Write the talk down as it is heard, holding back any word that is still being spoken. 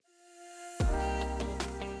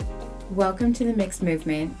Welcome to the Mixed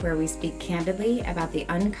Movement, where we speak candidly about the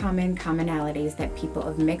uncommon commonalities that people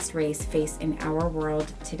of mixed race face in our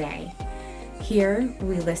world today. Here,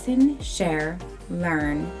 we listen, share,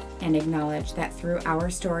 learn, and acknowledge that through our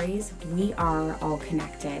stories, we are all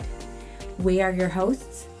connected. We are your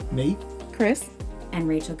hosts, Nate, Chris, and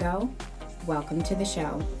Rachel Go. Welcome to the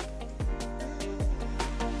show.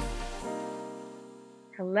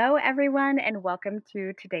 hello everyone, and welcome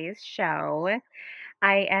to today's show.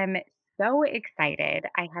 I am so excited.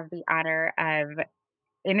 I have the honor of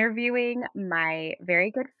interviewing my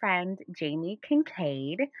very good friend, Jamie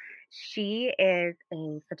Kincaid. She is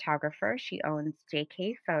a photographer. She owns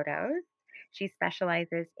JK Photos. She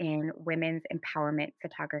specializes in women's empowerment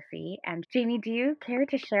photography. And Jamie, do you care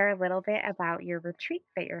to share a little bit about your retreat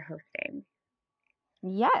that you're hosting?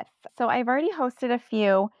 Yes. So I've already hosted a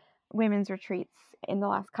few women's retreats in the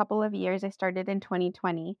last couple of years. I started in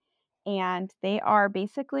 2020, and they are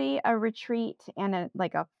basically a retreat and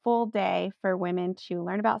a full day for women to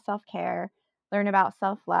learn about self-care, learn about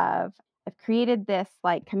self-love. I've created this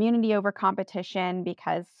like community over competition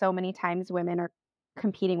because so many times women are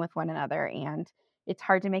competing with one another, and it's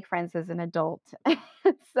hard to make friends as an adult.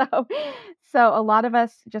 so so a lot of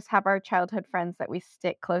us just have our childhood friends that we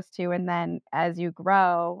stick close to, and then as you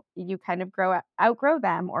grow, you kind of outgrow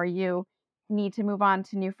them, or you need to move on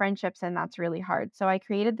to new friendships, and that's really hard. So I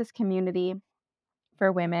created this community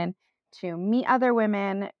for women to meet other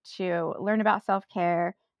women, to learn about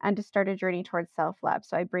self-care, and to start a journey towards self-love.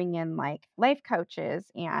 So I bring in like life coaches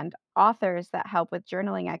and authors that help with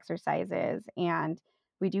journaling exercises, and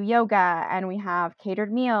we do yoga and we have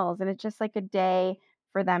catered meals, and it's just like a day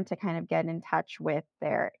for them to kind of get in touch with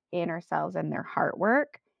their inner selves and their heart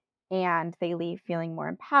work. And they leave feeling more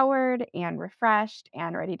empowered and refreshed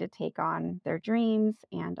and ready to take on their dreams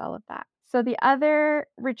and all of that. So the other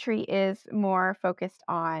retreat is more focused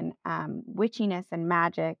on witchiness and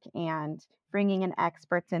magic, and bringing in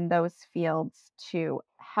experts in those fields to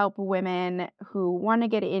help women who want to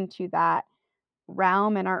get into that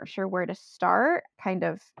realm and aren't sure where to start, kind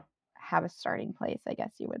of have a starting place, I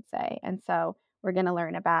guess you would say. And so we're going to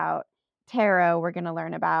learn about tarot, we're going to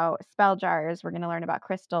learn about spell jars, we're going to learn about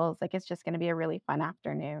crystals. Like, it's just going to be a really fun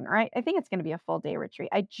afternoon. All right. I think it's going to be a full day retreat.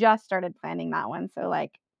 I just started planning that one. So,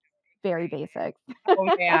 like, very basic.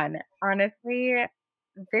 Oh man, honestly,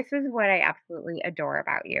 this is what I absolutely adore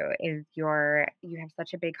about you is you have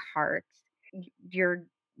such a big heart. Your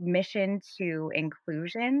mission to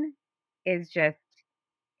inclusion is just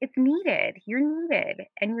it's needed. You're needed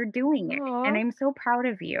and you're doing it. And Aw, I'm so proud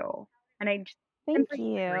of you. And I just thank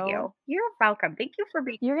simply adore you. you. You're welcome. Thank you for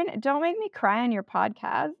being Don't make me cry on your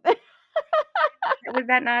podcast. was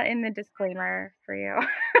that not in the disclaimer for you?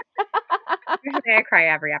 Usually I cry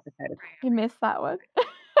every episode. I missed that one.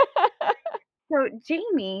 So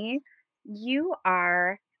Jamie, you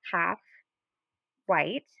are half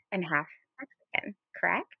white and half Mexican,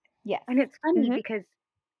 correct? Yes. And it's funny Mhm. because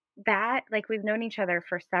like, we've known each other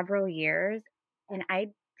for several years, and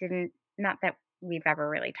I didn't not that we've ever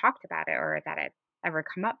really talked about it or that it ever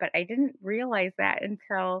come up, but I didn't realize that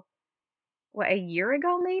until, what, a year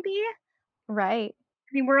ago, maybe? Right.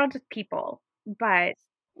 I mean, we're all just people, but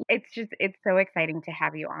it's so exciting to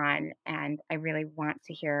have you on, and I really want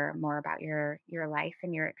to hear more about your life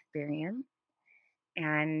and your experience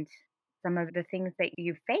and some of the things that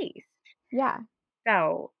you faced. Yeah.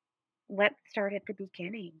 So, let's start at the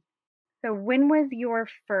beginning. So, when was your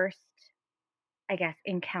first, I guess,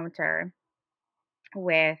 encounter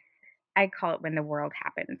with, I call it when the world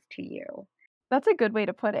happens to you? That's a good way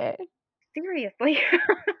to put it. Seriously.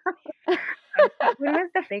 When was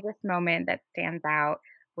the biggest moment that stands out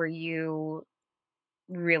where you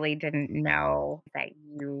really didn't know that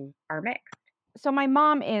you are mixed? So my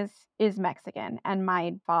mom is Mexican and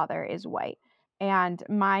my father is white. And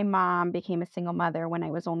my mom became a single mother when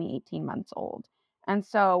I was only 18 months old. And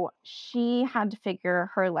so she had to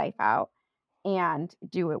figure her life out and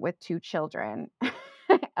do it with two children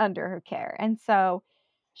under her care. And so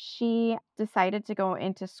she decided to go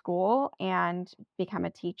into school and become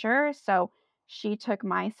a teacher. So she took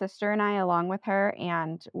my sister and I along with her,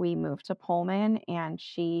 and we moved to Pullman, and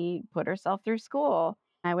she put herself through school.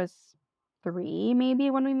 I was 3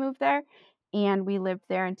 maybe when we moved there, and we lived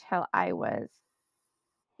there until I was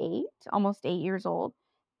 8, almost 8 years old.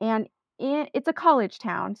 And it's a college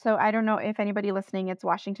town. So I don't know if anybody listening, it's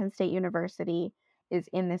Washington State University is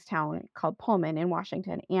in this town called Pullman in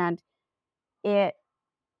Washington. And it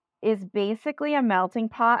is basically a melting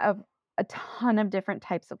pot of a ton of different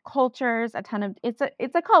types of cultures, a ton of it's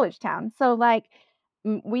a college town. So like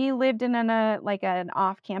we lived in an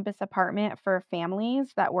off-campus apartment for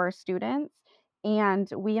families that were students, And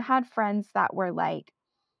we had friends that were like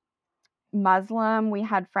Muslim, we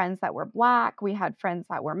had friends that were Black, we had friends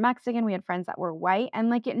that were Mexican, we had friends that were white, and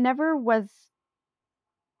like it never was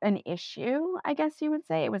an issue, I guess you would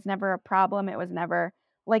say. It was never a problem. It was never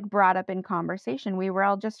like brought up in conversation. We were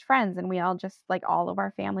all just friends and we all just like all of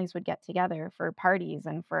our families would get together for parties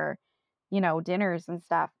and for, dinners and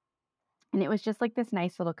stuff. And it was just like this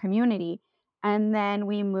nice little community. And then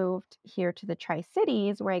we moved here to the Tri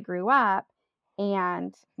Cities where I grew up,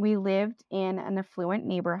 and we lived in an affluent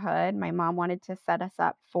neighborhood. My mom wanted to set us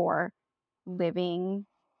up for living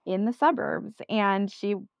in the suburbs, and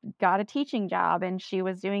she got a teaching job and she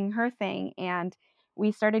was doing her thing. And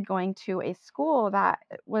we started going to a school that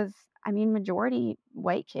was, I mean, majority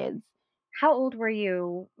white kids. How old were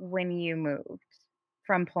you when you moved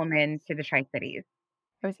from Pullman to the Tri-Cities?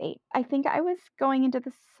 I was 8. I think I was going into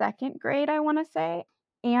the 2nd grade, I wanna say,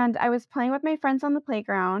 and I was playing with my friends on the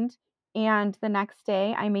playground, and the next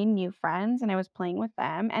day, I made new friends, and I was playing with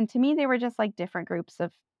them, and to me, they were just, like, different groups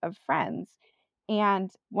of friends,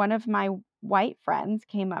 and one of my white friends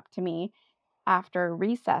came up to me after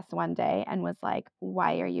recess one day and was like,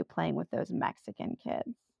 "Why are you playing with those Mexican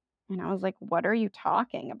kids?" And I was like, "What are you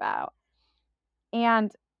talking about?"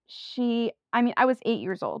 And I mean, I was 8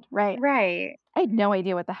 years old, right? Right. I had no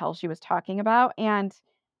idea what the hell she was talking about, and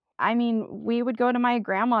I mean, we would go to my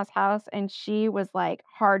grandma's house, and she was, like,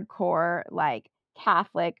 hardcore, like,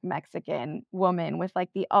 Catholic Mexican woman with, like,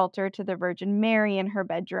 the altar to the Virgin Mary in her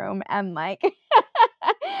bedroom and, like,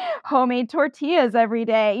 homemade tortillas every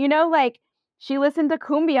day, like, she listened to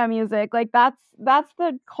cumbia music, like, that's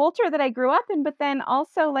the culture that I grew up in. But then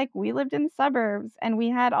also, like, we lived in suburbs, and we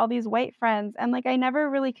had all these white friends, and, like, I never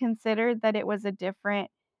really considered that it was a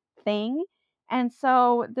different thing. And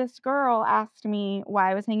so this girl asked me why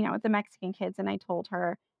I was hanging out with the Mexican kids, and I told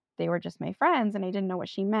her they were just my friends, and I didn't know what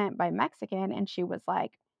she meant by Mexican, and she was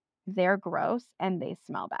like, "They're gross and they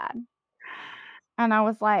smell bad." And I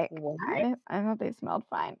was like, What? I thought they smelled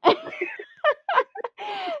fine."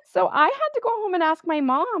 So I had to go home and ask my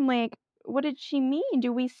mom, like, "What did she mean?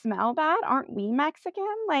 Do we smell bad? Aren't we Mexican?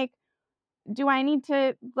 Like, do I need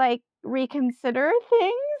to, like, reconsider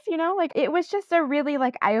things?" Like, it was just a really,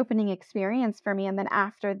 like, eye-opening experience for me. And then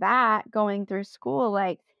after that, going through school,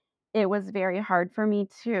 like, it was very hard for me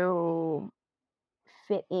to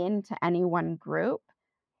fit into any one group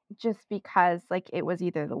just because, like, it was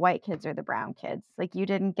either the white kids or the brown kids. Like, you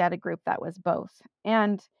didn't get a group that was both.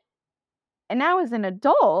 And now as an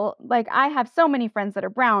adult, like, I have so many friends that are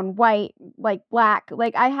brown, white, like, Black.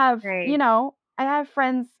 Like, Right. I have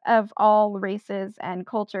friends of all races and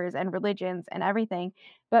cultures and religions and everything.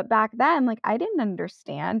 But back then, like, I didn't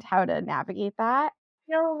understand how to navigate that.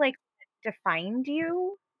 Feel like it defined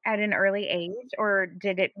you at an early age, or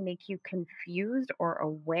did it make you confused or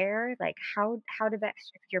aware? Like, how did that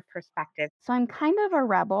shift your perspective? So I'm kind of a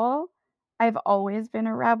rebel. I've always been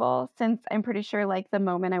a rebel since I'm pretty sure, like, the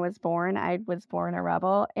moment I was born a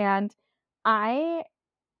rebel. And I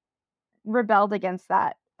rebelled against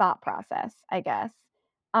that thought process, I guess.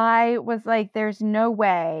 I was like, there's no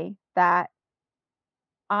way that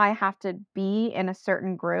I have to be in a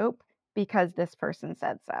certain group because this person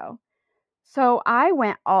said so. So I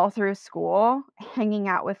went all through school hanging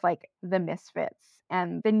out with like the misfits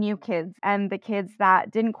and the new kids and the kids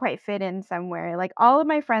that didn't quite fit in somewhere. Like, all of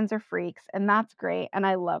my friends are freaks, and that's great. And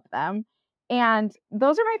I love them. And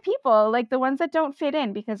those are my people, like the ones that don't fit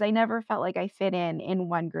in, because I never felt like I fit in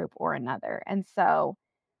one group or another. And so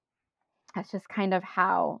that's just kind of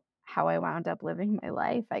how I wound up living my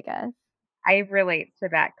life, I guess. I relate to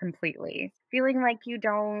that completely. Feeling like you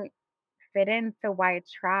don't fit in, so why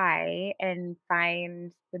try and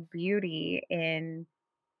find the beauty in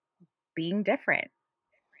being different?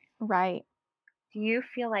 Right. Do you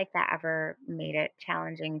feel like that ever made it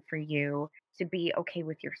challenging for you to be okay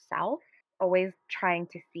with yourself? Always trying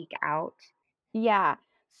to seek out. Yeah.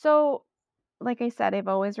 So, like I said, I've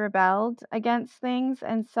always rebelled against things.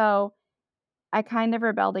 And so I kind of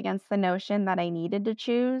rebelled against the notion that I needed to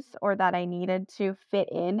choose or that I needed to fit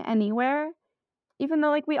in anywhere, even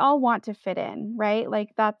though, like, we all want to fit in, right? Like,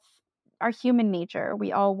 that's our human nature.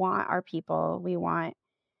 We all want our people. We want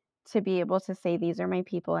to be able to say, these are my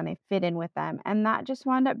people and I fit in with them. And that just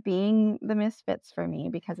wound up being the misfits for me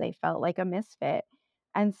because I felt like a misfit.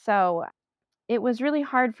 And so it was really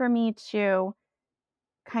hard for me to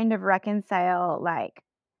kind of reconcile, like,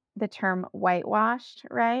 the term whitewashed,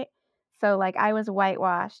 right? So, like, I was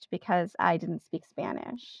whitewashed because I didn't speak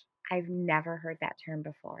Spanish. I've never heard that term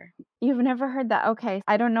before. You've never heard that? Okay.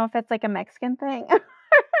 I don't know if it's like a Mexican thing or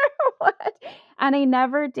what. And I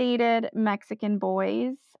never dated Mexican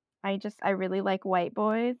boys. I really like white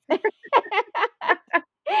boys.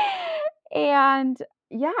 And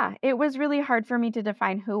yeah, it was really hard for me to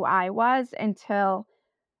define who I was until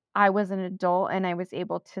I was an adult and I was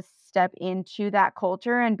able to step into that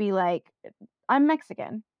culture and be like, I'm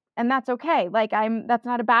Mexican and that's okay. Like that's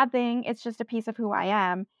not a bad thing. It's just a piece of who I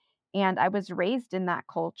am. And I was raised in that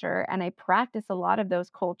culture and I practice a lot of those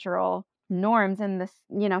cultural norms and this,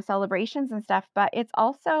 celebrations and stuff, but it's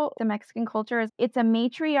also the Mexican culture is it's a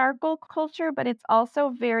matriarchal culture, but it's also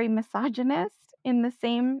very misogynist in the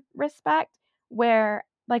same respect where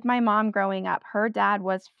like my mom growing up, her dad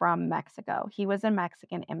was from Mexico. He was a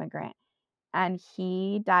Mexican immigrant and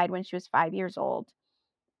he died when she was 5 years old.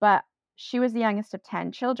 But she was the youngest of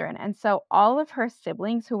 10 children. And so all of her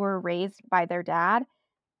siblings who were raised by their dad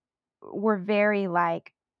were very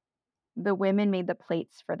like the women made the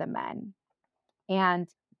plates for the men. And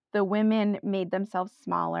the women made themselves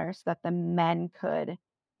smaller so that the men could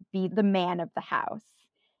be the man of the house.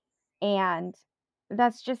 And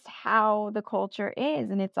that's just how the culture is,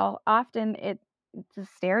 and it's all often it's a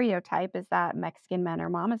stereotype is that Mexican men are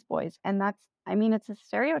mama's boys, and that's I mean, it's a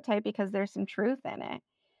stereotype because there's some truth in it.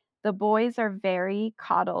 The boys are very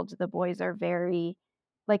coddled, the boys are very,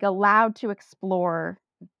 like, allowed to explore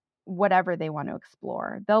whatever they want to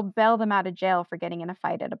explore. They'll bail them out of jail for getting in a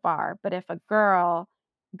fight at a bar, but if a girl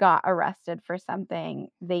got arrested for something,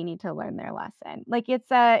 they need to learn their lesson. Like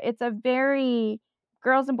it's a very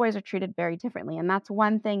girls and boys are treated very differently, and that's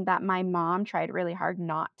one thing that my mom tried really hard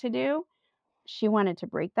not to do. She wanted to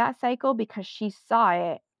break that cycle because she saw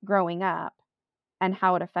it growing up and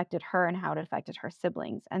how it affected her and how it affected her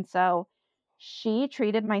siblings. And so she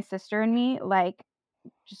treated my sister and me like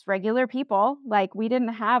just regular people. Like, we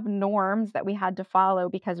didn't have norms that we had to follow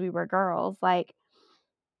because we were girls. Like,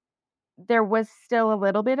 there was still a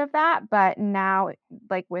little bit of that, but now,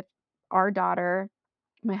 like, with our daughter,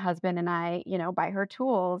 my husband and I, buy her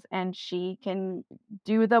tools and she can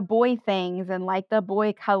do the boy things and like the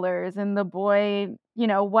boy colors and the boy,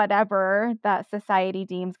 whatever that society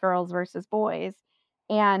deems girls versus boys.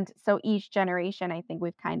 And so each generation, I think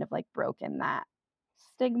we've kind of like broken that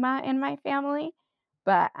stigma in my family.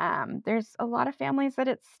 But there's a lot of families that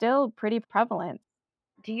it's still pretty prevalent.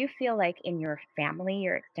 Do you feel like in your family,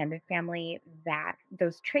 your extended family, that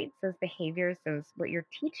those traits, those behaviors, those what you're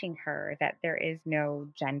teaching her, that there is no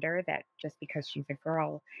gender, that just because she's a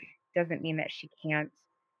girl doesn't mean that she can't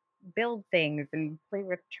build things and play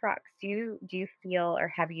with trucks? Do you feel or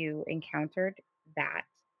have you encountered that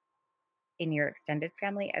in your extended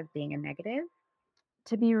family as being a negative?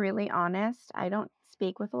 To be really honest, I don't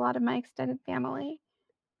speak with a lot of my extended family.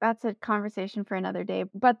 That's a conversation for another day,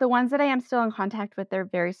 but the ones that I am still in contact with, they're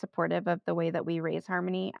very supportive of the way that we raise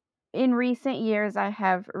Harmony. In recent years, I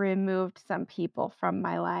have removed some people from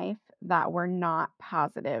my life that were not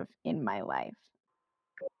positive in my life.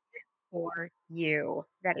 For you.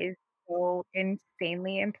 That is so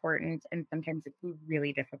insanely important, and sometimes it can be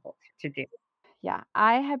really difficult to do. Yeah,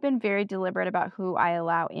 I have been very deliberate about who I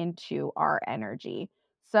allow into our energy.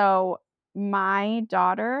 So, my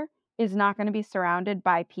daughter is not going to be surrounded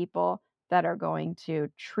by people that are going to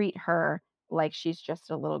treat her like she's just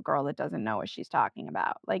a little girl that doesn't know what she's talking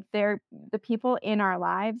about. Like, they're the people in our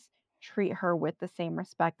lives treat her with the same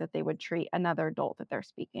respect that they would treat another adult that they're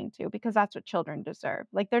speaking to because that's what children deserve.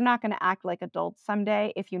 Like, they're not going to act like adults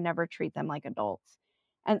someday if you never treat them like adults.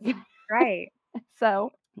 And Right,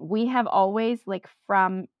 so we have always, like,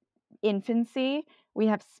 from infancy, we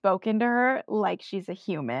have spoken to her like she's a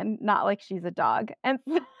human, not like she's a dog, and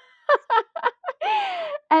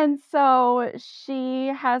and so she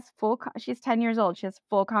has she's 10 years old, she has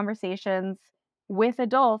full conversations with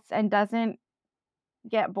adults and doesn't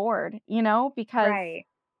get bored, right.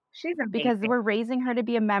 She's because amazing. we're raising her to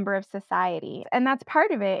be a member of society. And that's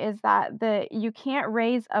part of it is that the you can't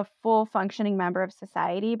raise a full functioning member of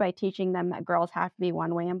society by teaching them that girls have to be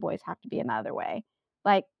one way and boys have to be another way.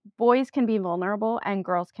 Like boys can be vulnerable and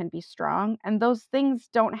girls can be strong, and those things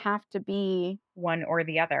don't have to be One or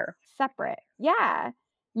the other. separate. Yeah.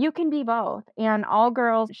 You can be both, and all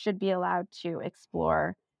girls should be allowed to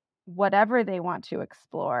explore whatever they want to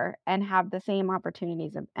explore and have the same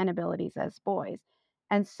opportunities and abilities as boys.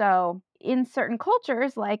 And so, in certain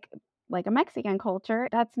cultures, like a Mexican culture,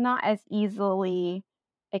 that's not as easily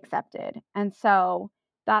accepted. And so,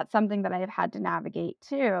 that's something that I've had to navigate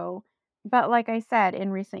too. But like I said,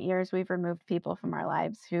 in recent years, we've removed people from our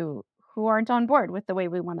lives who aren't on board with the way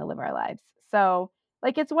we want to live our lives. So,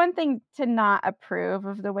 like, it's one thing to not approve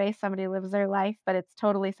of the way somebody lives their life, but it's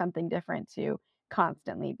totally something different to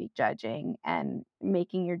constantly be judging and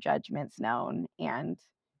making your judgments known, and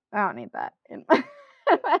I don't need that in my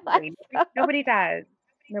in my life. Right. Nobody does.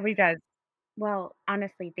 Nobody does. Well,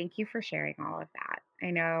 honestly, thank you for sharing all of that.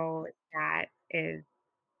 I know that is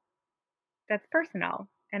that's personal,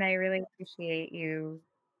 and I really appreciate you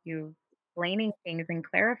explaining things and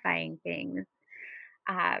clarifying things.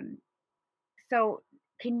 Um, so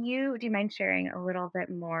do you mind sharing a little bit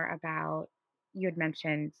more about you had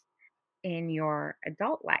mentioned in your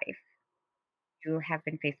adult life, you have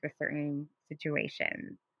been faced with certain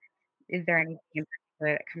situations. Is there anything in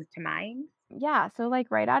particular that comes to mind? Yeah, so like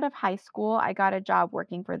right out of high school, I got a job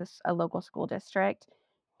working for a local school district.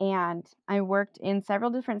 And I worked in several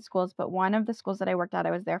different schools, but one of the schools that I worked at,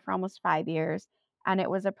 I was there for almost 5 years. And it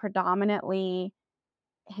was a predominantly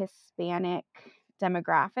Hispanic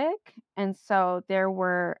demographic. And so there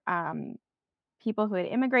were people who had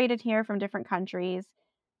immigrated here from different countries.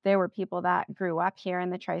 There were people that grew up here in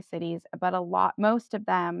the Tri-Cities, but most of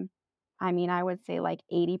them, I mean, I would say like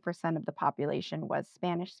 80% of the population was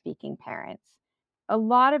Spanish-speaking parents. A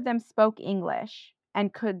lot of them spoke English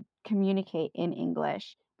and could communicate in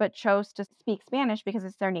English, but chose to speak Spanish because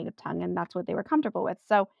it's their native tongue and that's what they were comfortable with.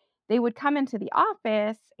 So they would come into the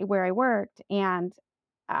office where I worked and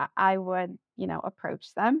I would,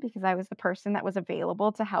 approach them because I was the person that was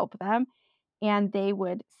available to help them and they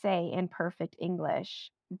would say in perfect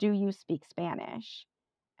English, "Do you speak Spanish?"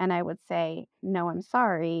 And I would say, "No, I'm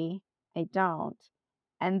sorry, I don't."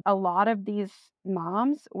 And a lot of these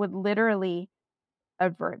moms would literally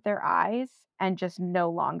avert their eyes and just no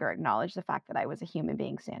longer acknowledge the fact that I was a human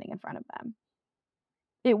being standing in front of them.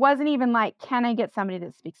 It wasn't even like, "Can I get somebody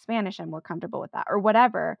that speaks Spanish? I'm more comfortable with that," or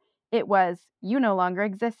whatever. It was, "You no longer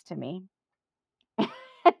exist to me."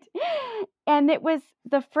 And it was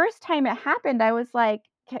the first time it happened, I was like,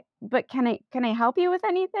 but can I help you with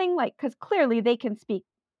anything?" Like, because clearly they can speak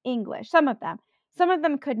English, some of them. Some of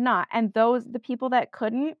them could not, and the people that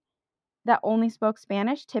couldn't, that only spoke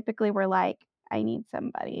Spanish, typically were like, "I need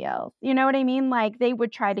somebody else." You know what I mean? Like, they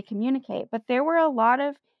would try to communicate, but there were a lot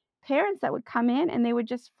of parents that would come in and they would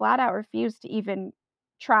just flat out refuse to even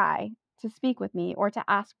try to speak with me or to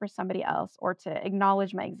ask for somebody else or to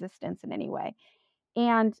acknowledge my existence in any way.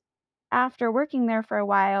 And after working there for a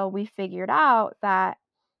while, we figured out that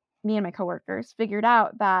me and my coworkers figured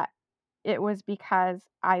out that it was because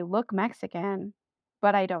I look Mexican,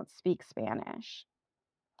 but I don't speak Spanish.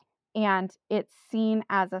 And it's seen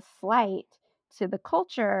as a slight to the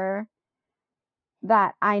culture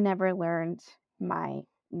that I never learned my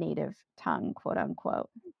native tongue, quote unquote.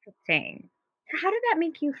 Interesting. How did that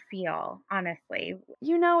make you feel, honestly?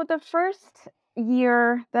 The first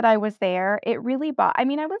year that I was there, it really I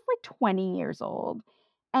mean, I was like 20 years old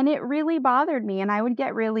and it really bothered me and I would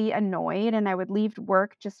get really annoyed and I would leave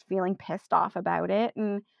work just feeling pissed off about it.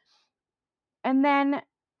 And then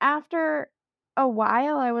after a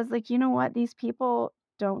while I was like, "You know what? These people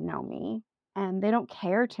don't know me and they don't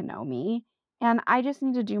care to know me and I just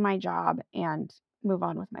need to do my job and move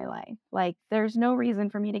on with my life." Like there's no reason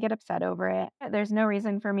for me to get upset over it. There's no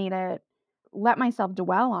reason for me to let myself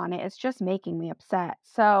dwell on it. It's just making me upset.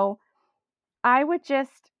 So I would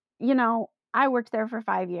just, I worked there for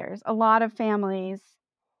 5 years. A lot of families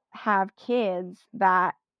have kids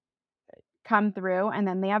that come through and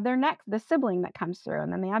then they have the sibling that comes through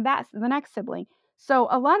and then they have the next sibling. So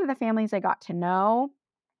a lot of the families I got to know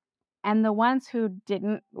and the ones who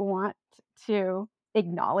didn't want to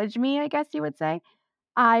acknowledge me, I guess you would say,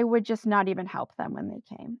 I would just not even help them when they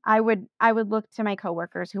came. I would look to my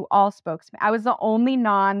coworkers who all spoke Spa I was the only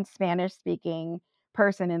non-Spanish speaking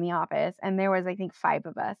person in the office, and there was, I think, 5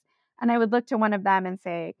 of us, and I would look to one of them and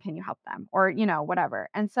say, "Can you help them?" Or, whatever,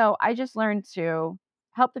 and so I just learned to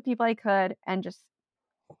help the people I could and just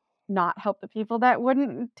not help the people that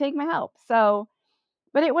wouldn't take my help, so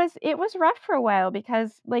but it was rough for a while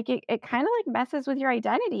because, like, it kinda, like, messes with your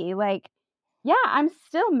identity, like, yeah, I'm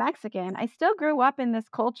still Mexican, I still grew up in this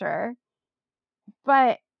culture,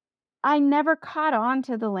 but I never caught on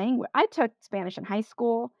to the language. I took Spanish in high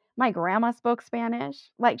school. My grandma spoke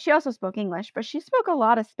Spanish. Like, she also spoke English, but she spoke a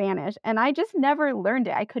lot of Spanish, and I just never learned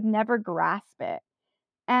it. I could never grasp it.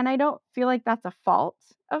 And I don't feel like that's a fault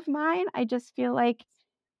of mine. I just feel like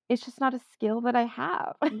it's just not a skill that I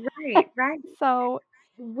have. Right, right. So,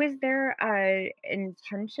 Was there a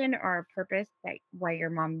intention or a purpose that why your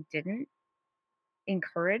mom didn't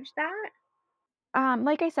encourage that?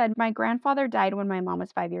 like I said, my grandfather died when my mom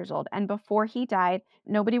was 5 years old. And before he died,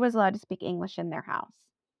 nobody was allowed to speak English in their house.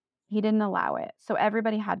 He didn't allow it, so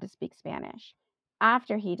everybody had to speak Spanish.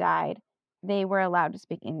 After he died, they were allowed to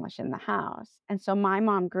speak English in the house, and so my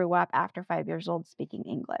mom grew up after 5 years old speaking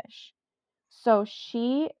English. So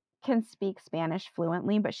she can speak Spanish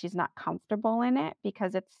fluently, but she's not comfortable in it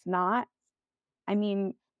because it's not I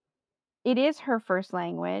mean, it is her first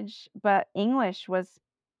language, but English was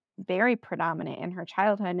very predominant in her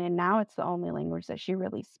childhood, and now it's the only language that she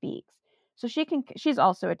really speaks. So she's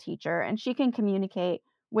also a teacher, and she can communicate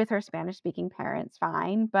with her Spanish speaking parents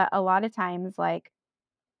fine, but a lot of times, like,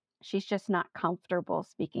 she's just not comfortable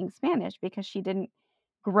speaking Spanish because she didn't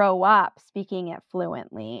grow up speaking it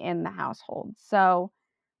fluently in the household. So,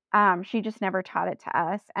 she just never taught it to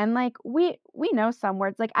us. And like we know some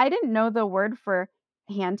words. Like I didn't know the word for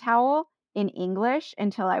hand towel in English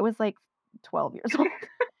until I was like 12 years old.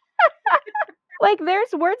 Like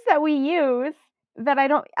there's words that we use that I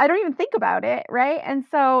don't even think about it, right? And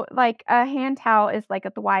so like a hand towel is like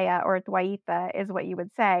a toalla or a toallita is what you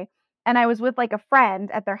would say. And I was with like a friend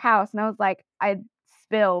at their house and I was like, I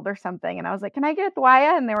spilled or something and I was like, "Can I get a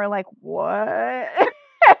toalla?" And they were like, "What?" I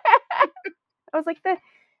was like,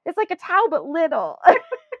 it's like a towel but little."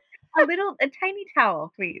 A tiny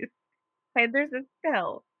towel, please. There's a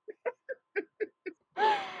spill.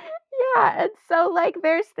 Yeah, and so, like,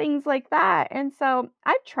 there's things like that, and so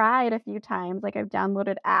I've tried a few times, like, I've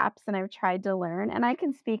downloaded apps and I've tried to learn, and I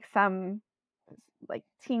can speak some, like,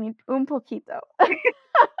 teeny un poquito.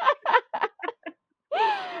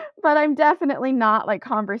 But I'm definitely not, like,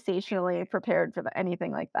 conversationally prepared for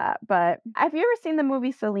anything like that, but have you ever seen the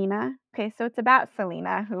movie Selena? Okay, so it's about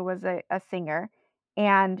Selena, who was a singer,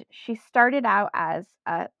 and she started out as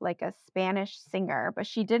a Spanish singer, but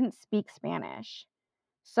she didn't speak Spanish.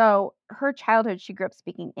 So, her childhood, she grew up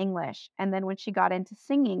speaking English, and then when she got into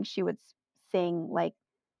singing, she would sing like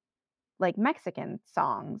Mexican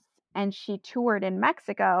songs, and she toured in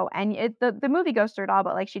Mexico, and the movie goes through it all,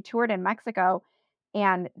 but, like, she toured in Mexico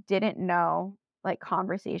and didn't know, like,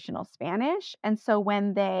 conversational Spanish, and so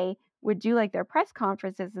when they would do, like, their press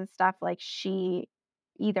conferences and stuff, like, she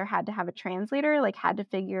either had to have a translator, like, had to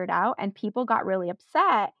figure it out, and people got really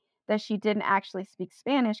upset that she didn't actually speak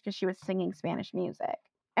Spanish because she was singing Spanish music.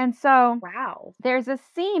 And so Wow. there's a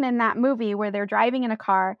scene in that movie where they're driving in a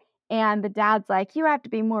car and the dad's like, "You have to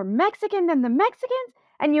be more Mexican than the Mexicans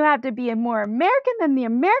and you have to be more American than the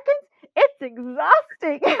Americans." It's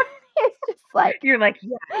exhausting. It's just like You're like,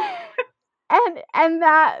 "Yeah." and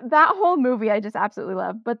that whole movie I just absolutely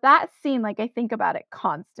love. But that scene, like I think about it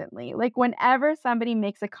constantly. Like whenever somebody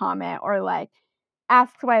makes a comment or like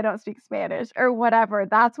asks why I don't speak Spanish or whatever,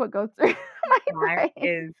 that's what goes through my That brain.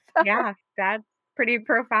 is So yeah, that's pretty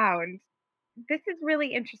profound. This is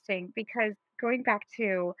really interesting because going back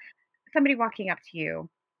to somebody walking up to you,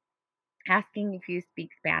 asking if you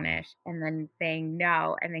speak Spanish, and then saying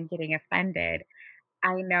no, and then getting offended.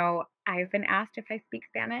 I know I've been asked if I speak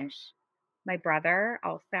Spanish. My brother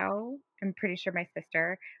also. I'm pretty sure my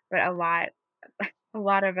sister, but a lot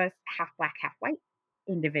of us half black, half white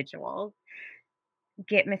individuals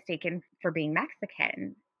get mistaken for being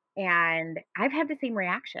Mexican. And I've had the same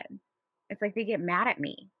reaction. It's like they get mad at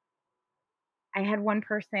me. I had one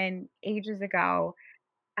person ages ago.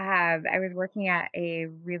 I was working at a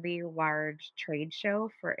really large trade show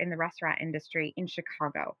for in the restaurant industry in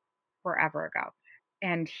Chicago forever ago.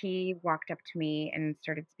 And he walked up to me and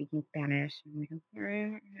started speaking Spanish. I'm like, "I'm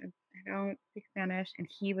sorry, I don't speak Spanish." And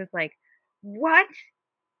he was like, "What?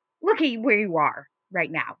 Look at where you are right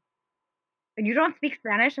now. And you don't speak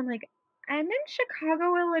Spanish?" I'm like, "I'm in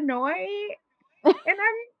Chicago, Illinois, and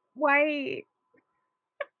I'm white."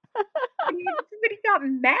 But he got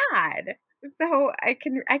mad. So I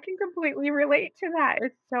can completely relate to that.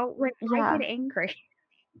 It's so when I yeah. get angry.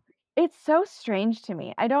 It's so strange to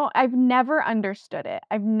me. I've never understood it.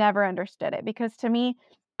 I've never understood it because to me,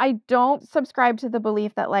 I don't subscribe to the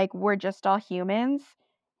belief that like we're just all humans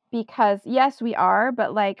because yes, we are,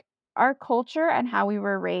 but like our culture and how we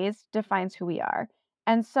were raised defines who we are.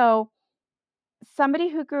 And so somebody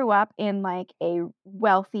who grew up in like a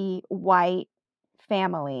wealthy white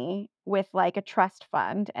family with like a trust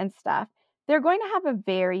fund and stuff, they're going to have a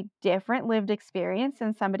very different lived experience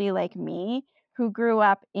than somebody like me who grew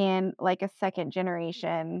up in like a second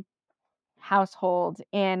generation household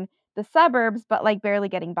in the suburbs but like barely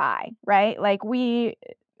getting by, right? Like we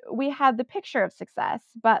had the picture of success,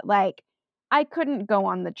 but like I couldn't go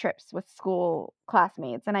on the trips with school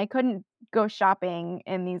classmates and I couldn't go shopping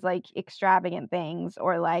in these like extravagant things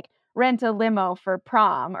or like rent a limo for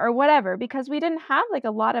prom or whatever because we didn't have like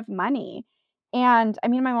a lot of money. And I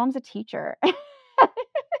mean my mom's a teacher.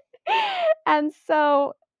 And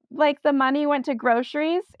so like the money went to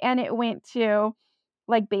groceries and it went to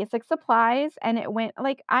like basic supplies and it went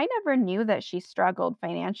like I never knew that she struggled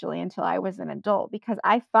financially until I was an adult because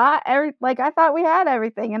I thought we had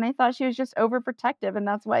everything and I thought she was just overprotective and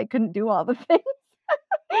that's why I couldn't do all the things.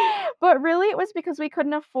 But really it was because we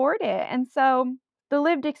couldn't afford it. And so the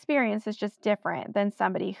lived experience is just different than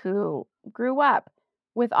somebody who grew up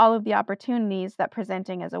with all of the opportunities that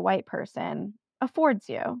presenting as a white person affords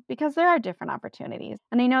you, because there are different opportunities.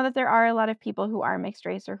 And I know that there are a lot of people who are mixed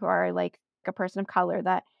race or who are like a person of color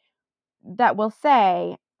that will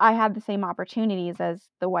say, "I had the same opportunities as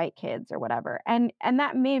the white kids," or whatever, and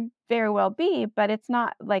that may very well be, but it's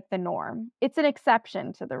not, like, the norm. It's an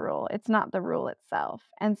exception to the rule, it's not the rule itself,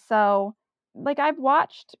 and so, like, I've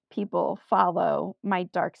watched people follow my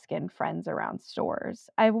dark-skinned friends around stores.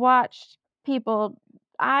 I've watched people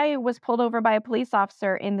I was pulled over by a police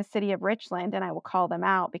officer in the city of Richland, and I will call them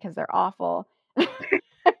out because they're awful.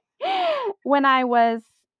 When I was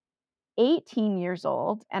 18 years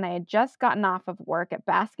old, and I had just gotten off of work at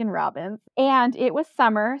Baskin Robbins, and it was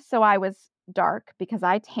summer, so I was dark because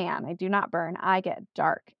I tan, I do not burn, I get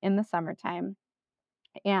dark in the summertime,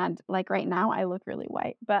 and, like, right now, I look really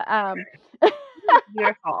white, but, You look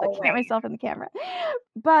beautiful looking at always. myself in the camera.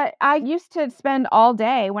 But I used to spend all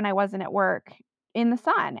day when I wasn't at work in the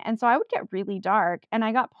sun, and so I would get really dark, and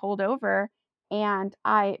I got pulled over, and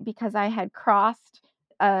I because I had crossed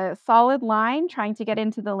a solid line trying to get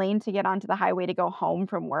into the lane to get onto the highway to go home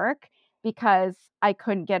from work because I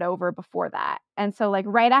couldn't get over before that. And so, like,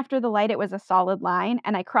 right after the light, it was a solid line,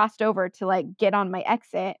 and I crossed over to, like, get on my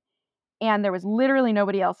exit, and there was literally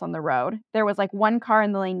nobody else on the road. There was, like, one car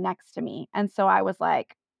in the lane next to me, and so I was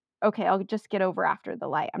like, "Okay, I'll just get over after the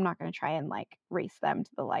light. I'm not gonna try and, like, race them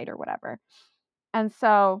to the light or whatever." And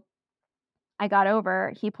so I got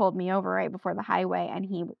over, he pulled me over right before the highway, and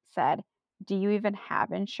he said, "Do you even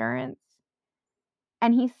have insurance?"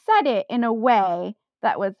 And he said it in a way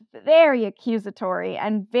that was very accusatory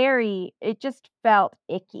and very it just felt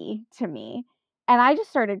icky to me, and I just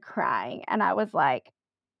started crying, and I was like,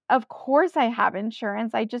 of course I have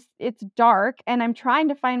insurance. It's dark and I'm trying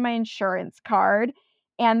to find my insurance card,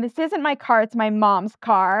 and this isn't my car, it's my mom's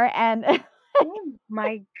car, and Oh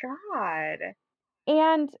my god.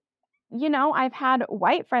 and, I've had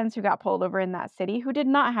white friends who got pulled over in that city who did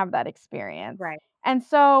not have that experience. Right. And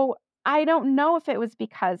so, I don't know if it was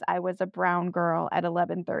because I was a brown girl at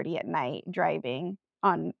 11:30 at night driving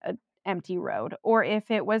on an empty road, or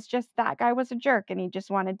if it was just that guy was a jerk and he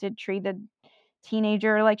just wanted to treat a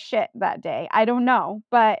teenager like shit that day. I don't know,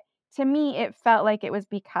 but to me, it felt like it was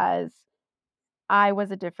because I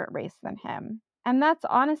was a different race than him. And that's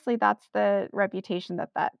the reputation that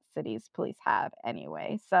that city's police have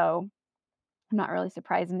anyway. So I'm not really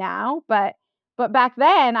surprised now, but back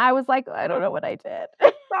then I was like, I don't know what I did.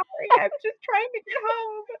 Sorry, I'm just trying to get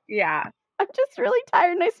home. Yeah. I'm just really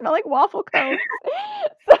tired and I smell like waffle cones.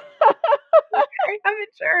 So I have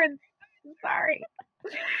insurance. I'm sorry.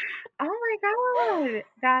 Oh my god.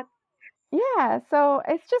 That's yeah, so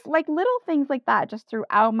it's just like little things like that just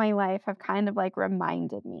throughout my life have kind of like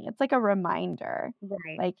reminded me. It's like a reminder.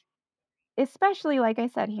 right. Like, especially like I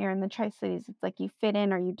said here in the Tri-Cities, it's like you fit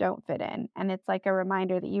in or you don't fit in. And it's like a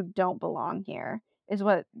reminder that you don't belong here, is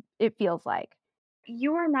what it feels like.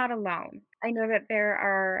 You are not alone. I know that there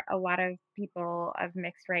are a lot of people of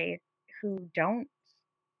mixed race who don't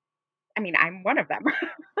I mean, I'm one of them.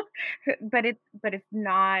 But it's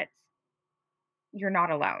not you're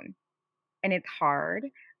not alone, and it's hard.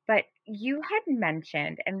 But you had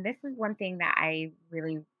mentioned, and this is one thing that I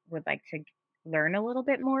really would like to learn a little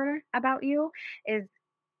bit more about you, is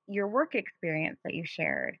your work experience that you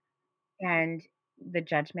shared and the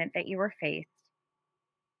judgment that you were faced.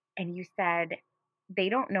 And you said, they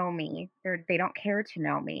don't know me, or they don't care to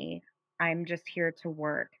know me. I'm just here to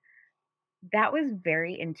work. That was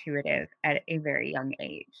very intuitive at a very young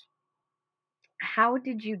age. How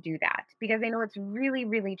did you do that? Because I know it's really,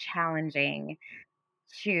 really challenging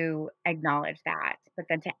to acknowledge that, but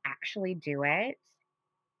then to actually do it,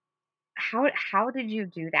 how did you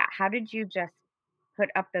do that? How did you just put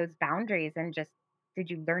up those boundaries and just did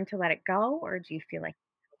you learn to let it go, or do you feel like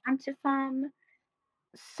onto some?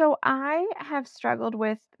 So I have struggled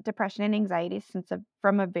with depression and anxiety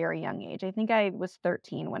from a very young age. I think I was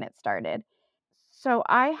 13 when it started. So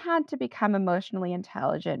I had to become emotionally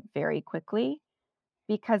intelligent very quickly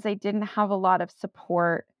because I didn't have a lot of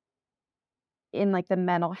support in like the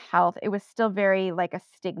mental health. It was still very like a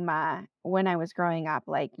stigma when I was growing up,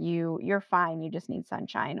 like you're fine, you just need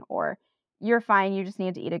sunshine, or you're fine, you just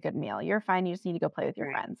need to eat a good meal. You're fine, you just need to go play with your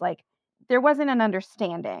Right. friends. Like there wasn't an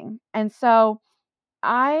understanding. And so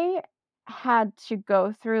I had to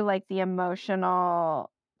go through like the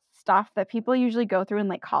emotional stuff that people usually go through in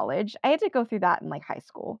like college. I had to go through that in like high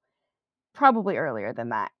school, probably earlier than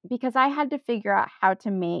that, because I had to figure out how to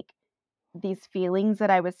make these feelings that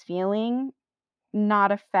I was feeling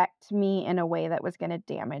not affect me in a way that was going to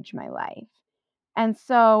damage my life. And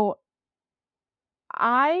so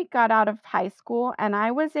I got out of high school and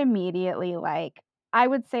I was immediately like, I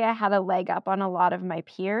would say I had a leg up on a lot of my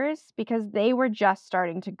peers because they were just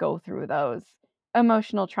starting to go through those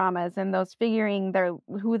emotional traumas and those figuring their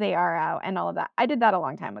who they are out and all of that. I did that a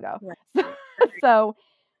long time ago. Right. So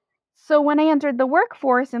so when I entered the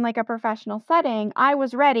workforce in like a professional setting, I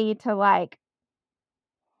was ready to like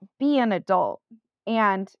be an adult.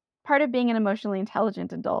 And part of being an emotionally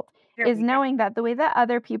intelligent adult There is we go. knowing that the way that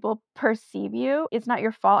other people perceive you is not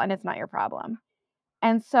your fault and it's not your problem.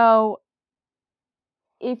 And so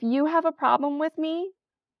if you have a problem with me,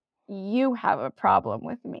 you have a problem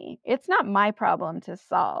with me. It's not my problem to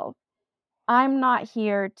solve. I'm not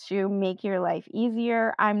here to make your life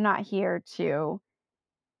easier. I'm not here to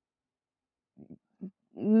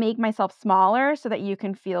make myself smaller so that you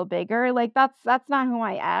can feel bigger. Like that's not who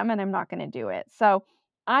I am and I'm not going to do it. So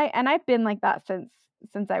I've been like that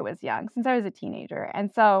since I was young, since I was a teenager.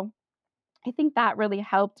 And so I think that really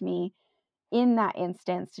helped me in that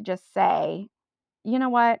instance to just say, "You know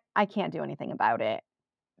what? I can't do anything about it.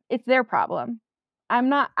 It's their problem. I'm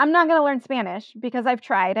not going to learn Spanish because I've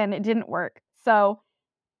tried and it didn't work. So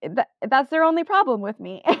that's their only problem with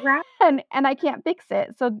me." Right. And I can't fix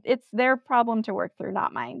it. So it's their problem to work through,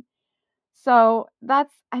 not mine. So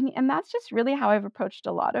that's I mean, and that's just really how I've approached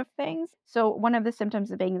a lot of things. So one of the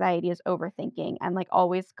symptoms of anxiety is overthinking and like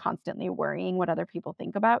always constantly worrying what other people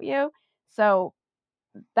think about you. So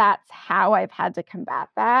that's how I've had to combat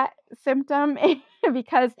that symptom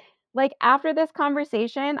because like after this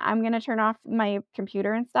conversation, I'm going to turn off my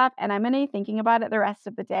computer and stuff and I'm going to be thinking about it the rest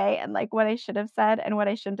of the day and like what I should have said and what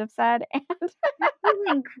I shouldn't have said. You're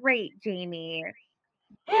doing great, Jamie.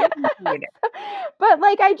 Indeed. But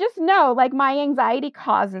like I just know like my anxiety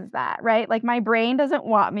causes that, right? Like my brain doesn't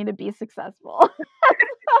want me to be successful.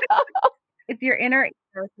 It's your inner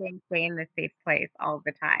ego saying stay in this safe place all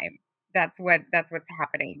the time. That's what's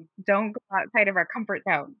happening. Don't go outside of our comfort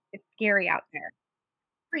zone. It's scary out there.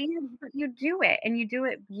 But you do it and you do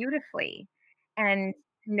it beautifully. And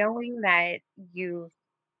knowing that you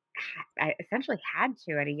I essentially had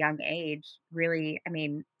to at a young age really, I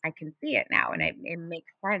mean, I can see it now and it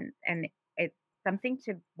makes sense and it's something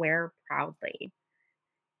to wear proudly.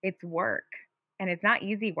 It's work and it's not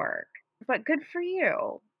easy work, but good for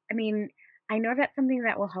you. I mean, I know that's something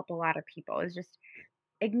that will help a lot of people is just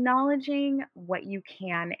acknowledging what you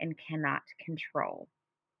can and cannot control,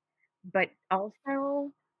 but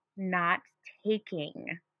also not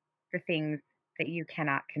taking the things that you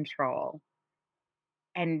cannot control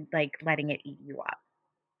and like letting it eat you up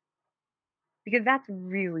because that's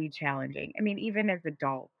really challenging. I mean, even as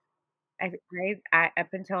adults, up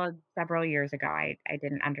until several years ago, I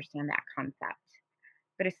didn't understand that concept.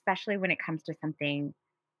 But especially when it comes to something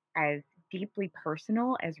as deeply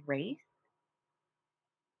personal as race,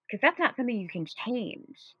 because that's not something you can change.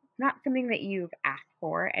 It's not something that you've asked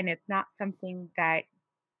for, and it's not something that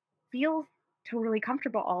feels totally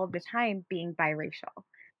comfortable all of the time being biracial.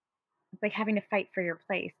 It's like having to fight for your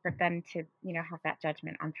place, but then to, have that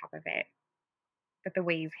judgment on top of it. But the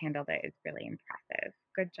way you've handled it is really impressive.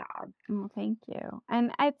 Good job. Oh, thank you.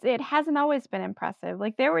 And it hasn't always been impressive.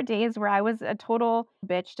 Like there were days where I was a total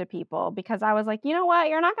bitch to people because I was like, "You know what?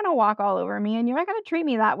 You're not going to walk all over me and you're not going to treat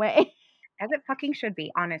me that way." As it fucking should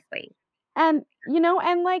be, honestly. And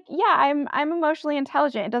and like, yeah, I'm emotionally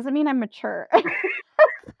intelligent. It doesn't mean I'm mature.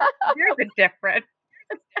 There's a difference.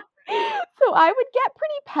 So I would get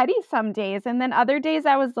pretty petty some days, and then other days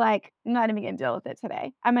I was like, "I'm not even gonna deal with it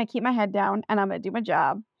today. I'm gonna keep my head down, and I'm gonna do my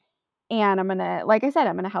job, and I'm gonna like I said,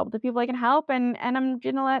 I'm gonna help the people I can help, and I'm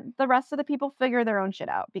gonna let the rest of the people figure their own shit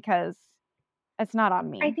out because it's not on I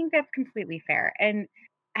me." think that's completely fair, and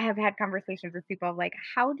I have had conversations with people of, like,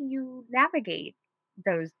 how do you navigate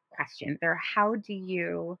those questions, or how do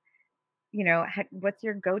you, what's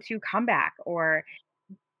your go-to comeback, or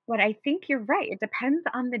but I think you're right, it depends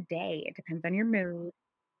on the day, it depends on your mood,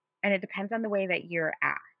 and it depends on the way that you're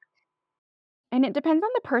at. And it depends on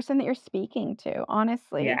the person that you're speaking to,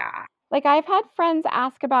 honestly. Yeah. Like, I've had friends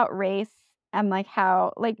ask about race and, like,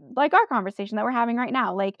 how like our conversation that we're having right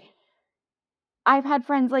now, like, I've had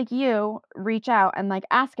friends like you reach out and, like,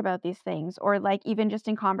 ask about these things or, like, even just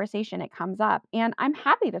in conversation, it comes up, and I'm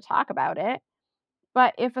happy to talk about it,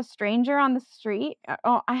 but if a stranger on the street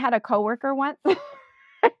I had a coworker once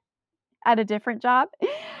at a different job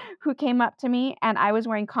who came up to me, and I was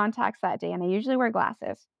wearing contacts that day, and I usually wear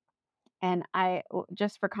glasses, and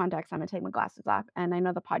just for context, I'm gonna take my glasses off, and I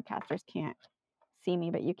know the podcasters can't see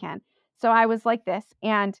me, but you can. So I was like this,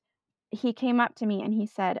 and he came up to me and he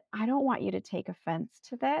said, "I don't want you to take offense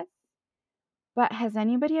to this, but has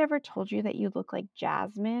anybody ever told you that you look like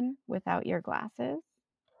Jasmine without your glasses?"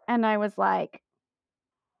 And I was like,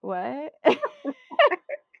 What?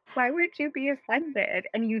 Why would you be offended?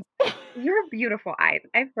 And you're beautiful eyes.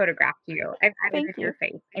 I've photographed you. I've Thank edited your you.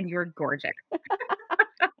 face and you're gorgeous.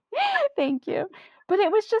 Thank you. But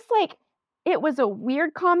it was just like it was a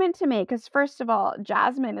weird comment to make because first of all,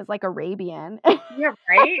 Jasmine is like Arabian. Yeah,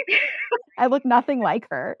 right? I look nothing like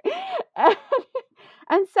her. And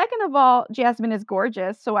and second of all, Jasmine is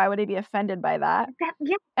gorgeous, so why would I be offended by that?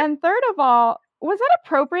 Yeah, And third of all, was that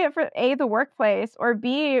appropriate for A, the workplace, or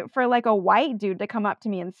B, for like a white dude to come up to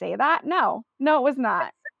me and say that? No. No, it was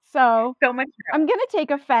not. So so much I'm gonna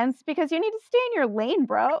take offense because you need to stay in your lane,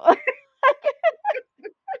 bro.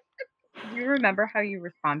 Do you remember how you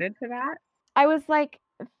responded to that? I was like,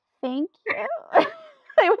 "Thank you." It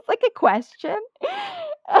was like a question.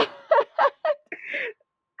 I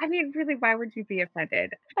mean, really, why would you be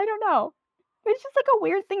offended? I don't know. It's just like a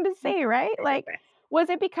weird thing to say, right? Like, was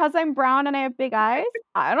it because I'm brown and I have big eyes?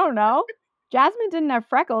 I don't know. Jasmine didn't have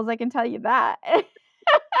freckles, I can tell you that.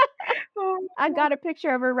 Oh, I no. got a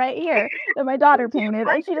picture of her right here that my daughter painted,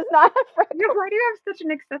 Why and she does not have yeah, freckles. why do you have such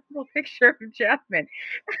an accessible picture of Jasmine?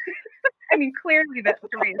 I mean, clearly that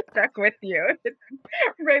story is stuck with you. It's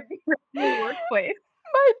right before your workplace.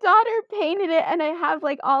 My daughter painted it, and I have,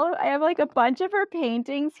 like, a bunch of her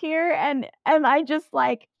paintings here, and I just,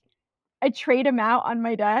 like I trade them out on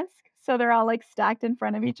my desk, so they're all, like, stacked in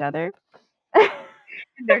front of each other. And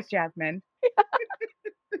there's Jasmine.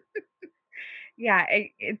 Yeah,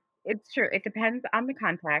 it's true. It depends on the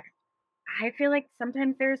context. I feel like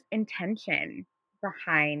sometimes there's intention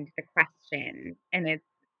behind the question, and if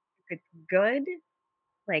it's good,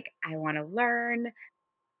 like I want to learn,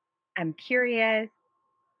 I'm curious,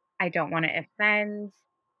 I don't want to offend,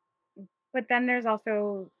 but then there's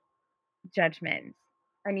also judgment.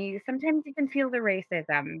 And you sometimes you can feel the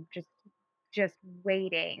racism just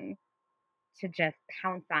waiting to just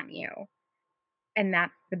pounce on you. And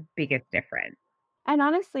that's the biggest difference. And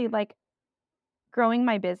honestly, like, growing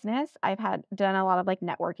my business, I've had done a lot of, like,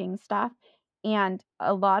 networking stuff, and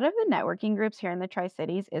a lot of the networking groups here in the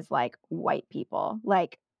Tri-Cities is, like, white people,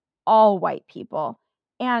 like, all white people,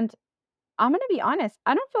 and I'm gonna be honest,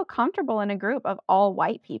 I don't feel comfortable in a group of all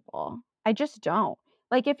white people. I just don't.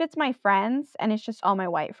 Like, if it's my friends and it's just all my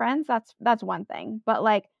white friends, that's one thing, but,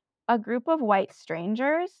 like, a group of white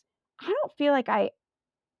strangers, I don't feel like I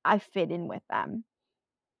fit in with them.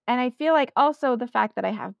 And I feel like also the fact that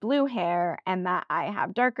I have blue hair and that I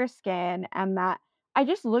have darker skin and that I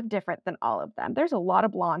just look different than all of them. There's a lot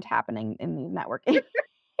of blonde happening in these networking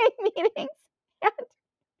meetings.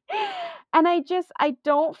 And I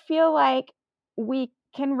don't feel like we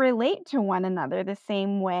can relate to one another the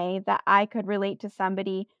same way that I could relate to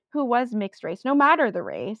somebody who was mixed race, no matter the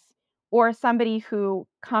race, or somebody who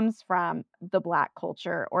comes from the Black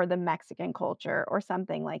culture or the Mexican culture or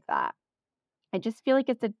something like that. I just feel like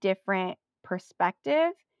it's a different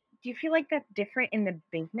perspective. Do you feel like that's different in the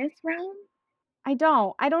business realm? I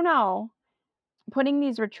don't know. Putting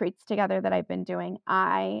these retreats together that I've been doing,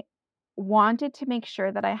 I wanted to make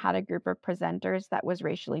sure that I had a group of presenters that was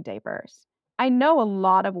racially diverse. I know a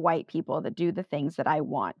lot of white people that do the things that I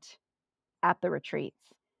want at the retreats,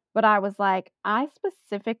 but I was like, I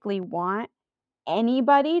specifically want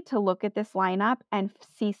anybody to look at this lineup and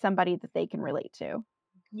see somebody that they can relate to.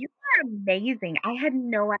 You are amazing. I had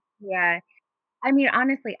no idea. I mean,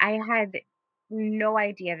 honestly, I had no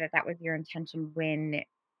idea that that was your intention when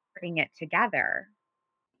putting it together.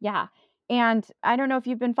 Yeah, and I don't know if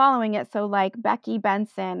you've been following it, so, like, Becky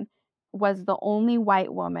Benson was the only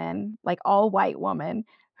white woman, like, all white woman,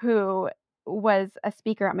 who was a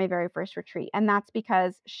speaker at my very first retreat, and that's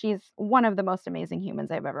because she's one of the most amazing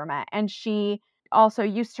humans I've ever met, and she also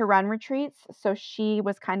used to run retreats, so she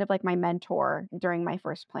was kind of like my mentor during my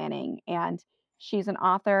first planning, and she's an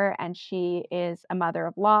author, and she is a mother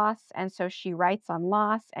of loss, and so she writes on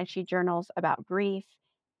loss, and she journals about grief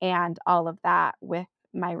and all of that with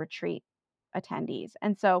my retreat attendees.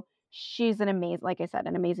 And so she's an amazing, like I said,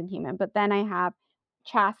 an amazing human. But then I have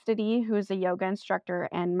Chastity, who's a yoga instructor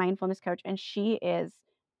and mindfulness coach, and she is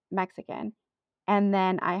Mexican. And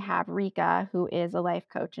then I have Rika, who is a life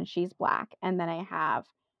coach, and she's Black. And then I have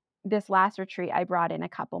this last retreat, I brought in a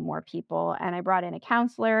couple more people, and I brought in a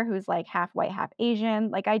counselor who's like half white, half Asian.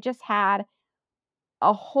 Like I just had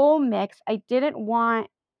a whole mix. I didn't want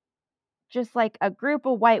just like a group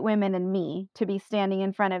of white women and me to be standing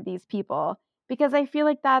in front of these people because I feel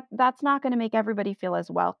like that's not going to make everybody feel as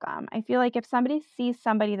welcome. I feel like if somebody sees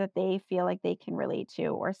somebody that they feel like they can relate to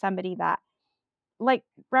or somebody that like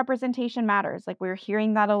representation matters. Like we're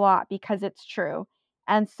hearing that a lot because it's true.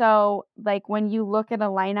 And so, like, when you look at a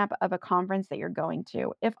lineup of a conference that you're going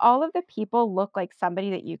to, if all of the people look like somebody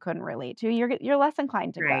that you couldn't relate to, you're less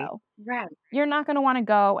inclined to Right. go. Right. You're not gonna wanna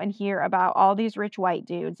go and hear about all these rich white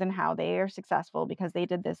dudes and how they are successful because they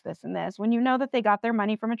did this, this, and this, when you know that they got their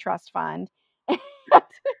money from a trust fund.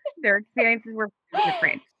 Their experiences were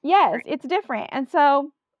different. Yes, Right. it's different, and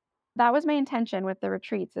so that was my intention with the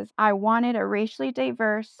retreats is I wanted a racially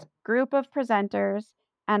diverse group of presenters,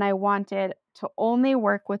 and I wanted to only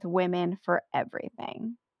work with women for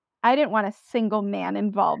everything. I didn't want a single man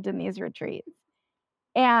involved in these retreats,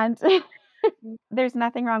 and there's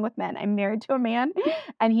nothing wrong with men. I'm married to a man,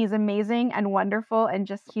 and he's amazing and wonderful and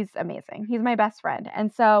just he's amazing. He's my best friend,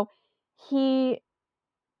 and so he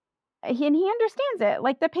he understands it.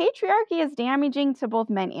 Like, the patriarchy is damaging to both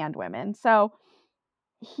men and women, so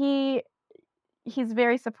he he's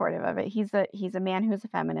very supportive of it. He's a man who's a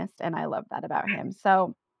feminist, and I love that about him.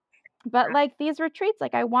 So, but like these retreats,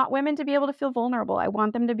 like I want women to be able to feel vulnerable. I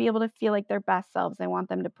want them to be able to feel like their best selves. I want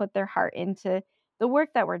them to put their heart into the work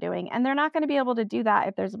that we're doing. And they're not going to be able to do that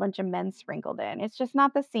if there's a bunch of men sprinkled in. It's just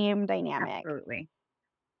not the same dynamic. Absolutely.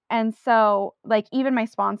 And so, like, even my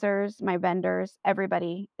sponsors, my vendors,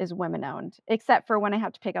 everybody is women owned, except for when I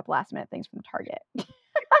have to pick up last minute things from Target.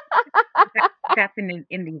 That's in the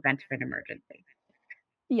event of an emergency.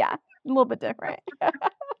 Yeah, a little bit different.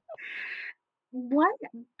 One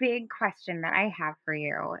big question that I have for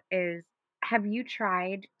you is, have you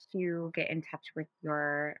tried to get in touch with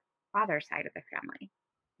your father's side of the family?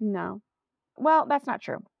 No. Well, that's not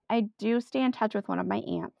true. I do stay in touch with one of my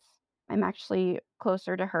aunts. I'm actually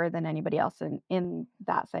closer to her than anybody else in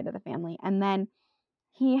that side of the family. And then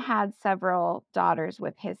he had several daughters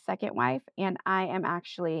with his second wife, and I am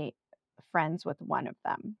actually friends with one of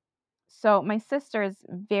them. So my sister is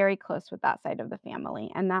very close with that side of the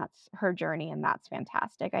family, and that's her journey, and that's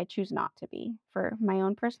fantastic. I choose not to be for my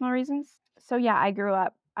own personal reasons. So yeah, I grew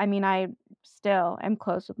up, I mean, I still am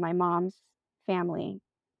close with my mom's family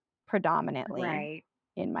predominantly Right.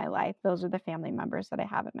 in my life. Those are the family members that I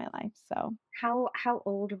have in my life. So How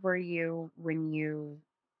old were you when you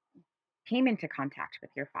came into contact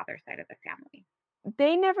with your father's side of the family?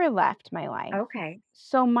 they never left my life. Okay.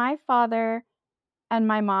 So my father and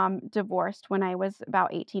my mom divorced when I was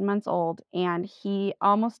about 18 months old, and he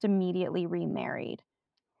almost immediately remarried.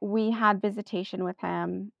 We had visitation with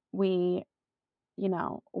him. When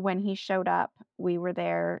he showed up, we were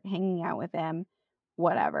there hanging out with him,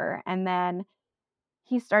 whatever. And then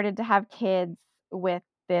he started to have kids with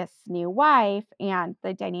this new wife, and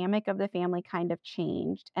the dynamic of the family kind of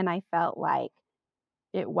changed. And I felt like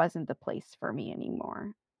it wasn't the place for me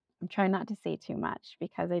anymore. I'm trying not to say too much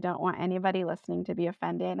because I don't want anybody listening to be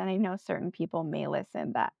offended. And I know certain people may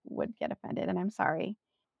listen that would get offended. And I'm sorry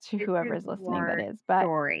to This whoever is is listening that your is. But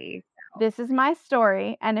story. this is my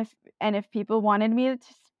story. And if people wanted me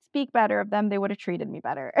to speak better of them, they would have treated me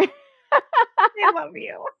better. I love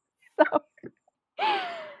you. so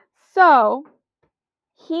so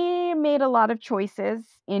he made a lot of choices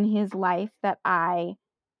in his life that I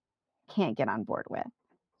can't get on board with.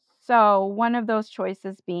 So one of those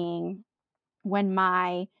choices being when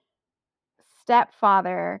my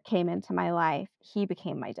stepfather came into my life, he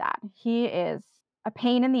became my dad. He is a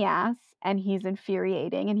pain in the ass and he's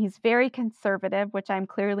infuriating and he's very conservative, which I'm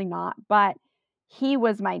clearly not, but he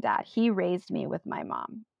was my dad. He raised me with my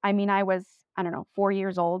mom. I mean, I don't know, 4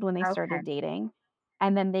 years old when they Okay. started dating.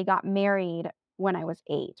 And then they got married when I was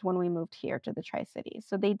 8, when we moved here to the Tri Cities.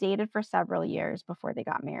 So they dated for several years before they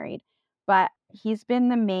got married. But he's been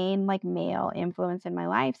the main like male influence in my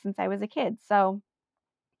life since I was a kid. So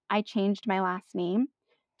I changed my last name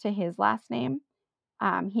to his last name.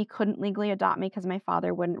 He couldn't legally adopt me because my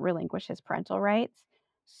father wouldn't relinquish his parental rights.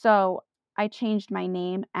 So I changed my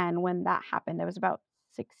name. And when that happened, I was about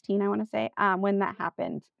 16, I want to say. When that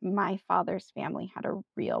happened, my father's family had a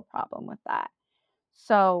real problem with that.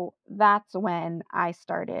 So that's when I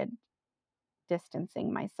started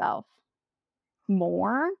distancing myself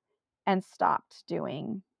more and stopped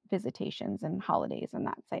doing visitations and holidays and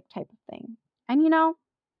that type of thing. And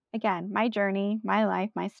again, my journey, my life,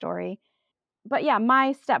 my story. But yeah,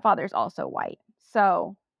 my stepfather's also white.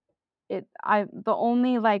 So the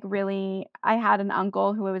only like really I had an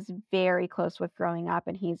uncle who I was very close with growing up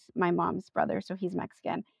and he's my mom's brother, so he's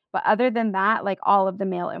Mexican. But other than that, like all of the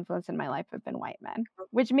male influence in my life have been white men,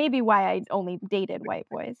 which may be why I only dated white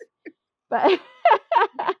boys. But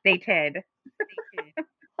They did.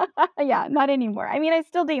 yeah, not anymore. I mean, I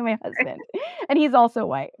still date my husband and he's also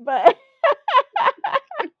white, but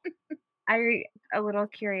I a little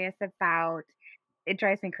curious about it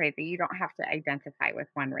drives me crazy. You don't have to identify with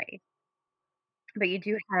one race. but you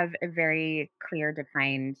do have a very clear,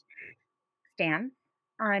 defined stance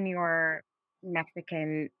on your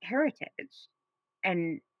Mexican heritage.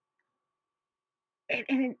 And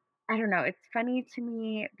and I don't know, it's funny to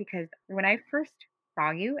me because when I first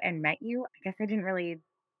saw you and met you, I guess I didn't really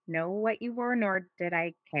know what you were, nor did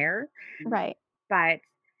I care. Right. But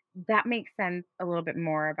that makes sense a little bit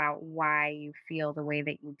more about why you feel the way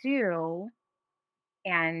that you do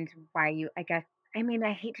and why you, I guess, I mean,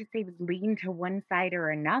 I hate to say lean to one side or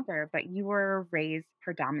another, but you were raised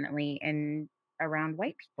predominantly in around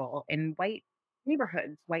white people in white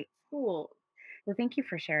neighborhoods, white schools. So thank you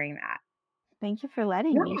for sharing that. Thank you for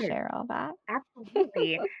letting me Yes, share all that.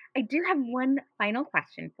 absolutely. I do have one final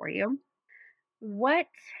question for you. What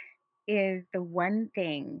is the one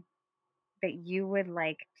thing that you would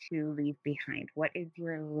like to leave behind? What is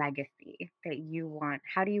your legacy that you want?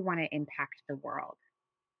 How do you want to impact the world?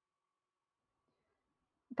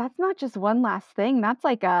 That's not just one last thing, that's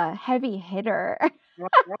like a heavy hitter.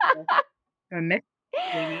 Whoa, a myth,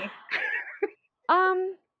 Jamie.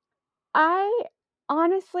 Um, I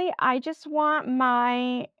honestly, I just want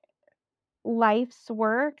my life's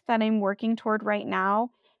work that I'm working toward right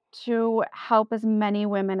now to help as many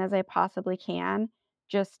women as I possibly can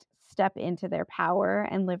just step into their power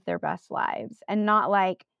and live their best lives and not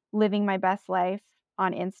like living my best life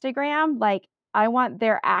on Instagram. Like, I want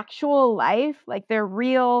their actual life, like their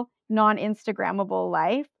real non Instagrammable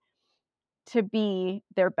life, to be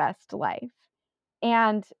their best life.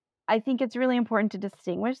 And I think it's really important to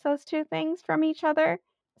distinguish those two things from each other.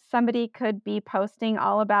 Somebody could be posting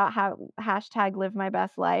all about how hashtag live my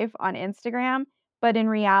best life on Instagram, but in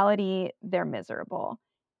reality, they're miserable.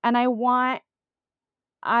 And I want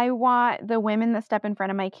the women that step in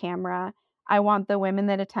front of my camera. I want the women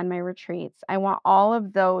that attend my retreats. I want all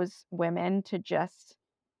of those women to just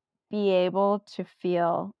be able to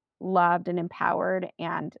feel loved and empowered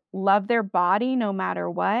and love their body no matter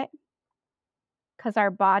what, because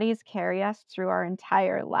our bodies carry us through our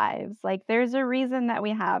entire lives. Like, there's a reason that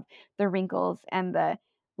we have the wrinkles and the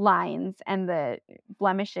lines and the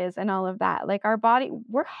blemishes and all of that. Like, our body,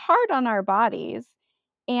 we're hard on our bodies.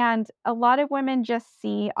 And a lot of women just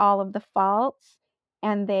see all of the faults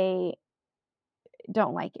and they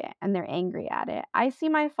don't like it and they're angry at it. I see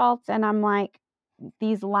my faults and I'm like,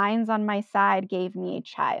 these lines on my side gave me a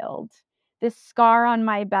child. This scar on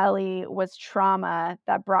my belly was trauma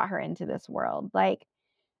that brought her into this world. Like,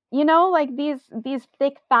 like these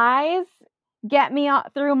thick thighs get me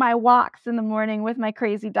out through my walks in the morning with my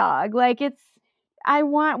crazy dog. Like, I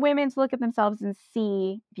want women to look at themselves and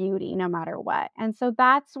see beauty no matter what. And so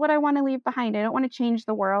that's what I want to leave behind. I don't want to change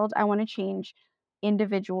the world. I want to change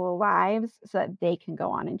individual lives so that they can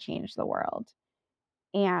go on and change the world.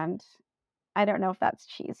 And I don't know if that's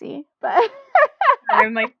cheesy, but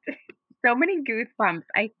I'm like so many goosebumps.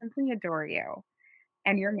 I simply adore you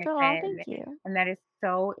and your oh, mission. thank you. And that is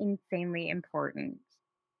so insanely important,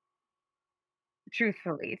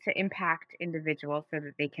 truthfully, to impact individuals so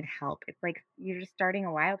that they can help. It's like you're just starting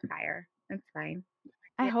a wildfire. That's fine.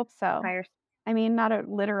 I Yeah, hope so. fire. I mean, not a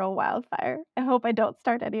literal wildfire. I hope I don't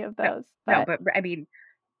start any of No, those, no, but but I mean,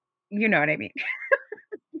 you know what I mean.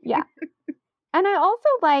 yeah. And I also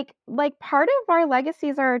like part of our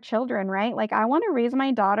legacies are our children, right? Like, I wanna raise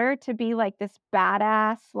my daughter to be like this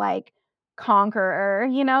badass, like, conqueror,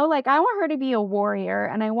 Like, I want her to be a warrior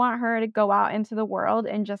and I want her to go out into the world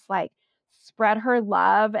and just like spread her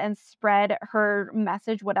love and spread her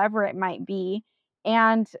message, whatever it might be.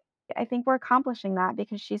 And I think we're accomplishing that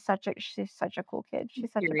because she's such a cool kid. She's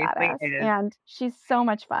such a Seriously, badass it is. and she's so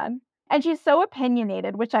much fun. And she's so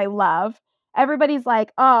opinionated, which I love. Everybody's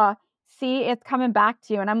like, "Oh, see, it's coming back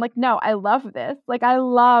to you." And I'm like, "No, I love this." Like, I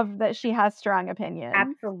love that she has strong opinions.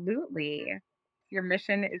 Absolutely. Your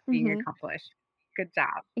mission is being Mhm, accomplished. Good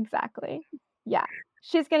job. exactly. Yeah.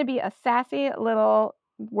 She's gonna be a sassy little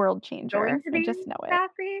world Going changer. to I be just know it.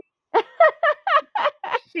 sassy?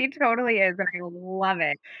 She totally is, and I love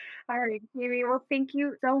it. All right, Jamie. Well, thank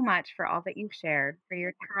you so much for all that you've shared, for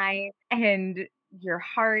your time and your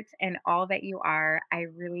heart and all that you are. I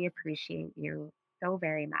really appreciate you so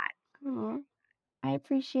very much. Aw, I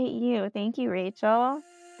appreciate you. Thank you, Rachel.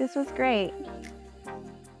 This was great.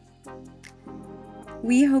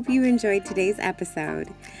 We hope you enjoyed today's episode.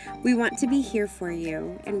 We want to be here for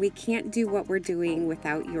you, and we can't do what we're doing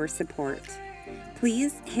without your support.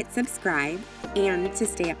 Please hit subscribe, and to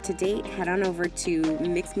stay up to date, head on over to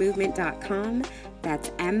mixedmovement.com. That's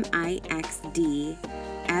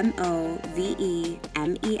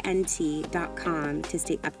MIXDMOVEMENT.com to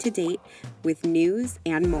stay up to date with news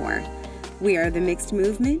and more. We are the Mixed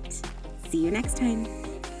Movement. See you next time.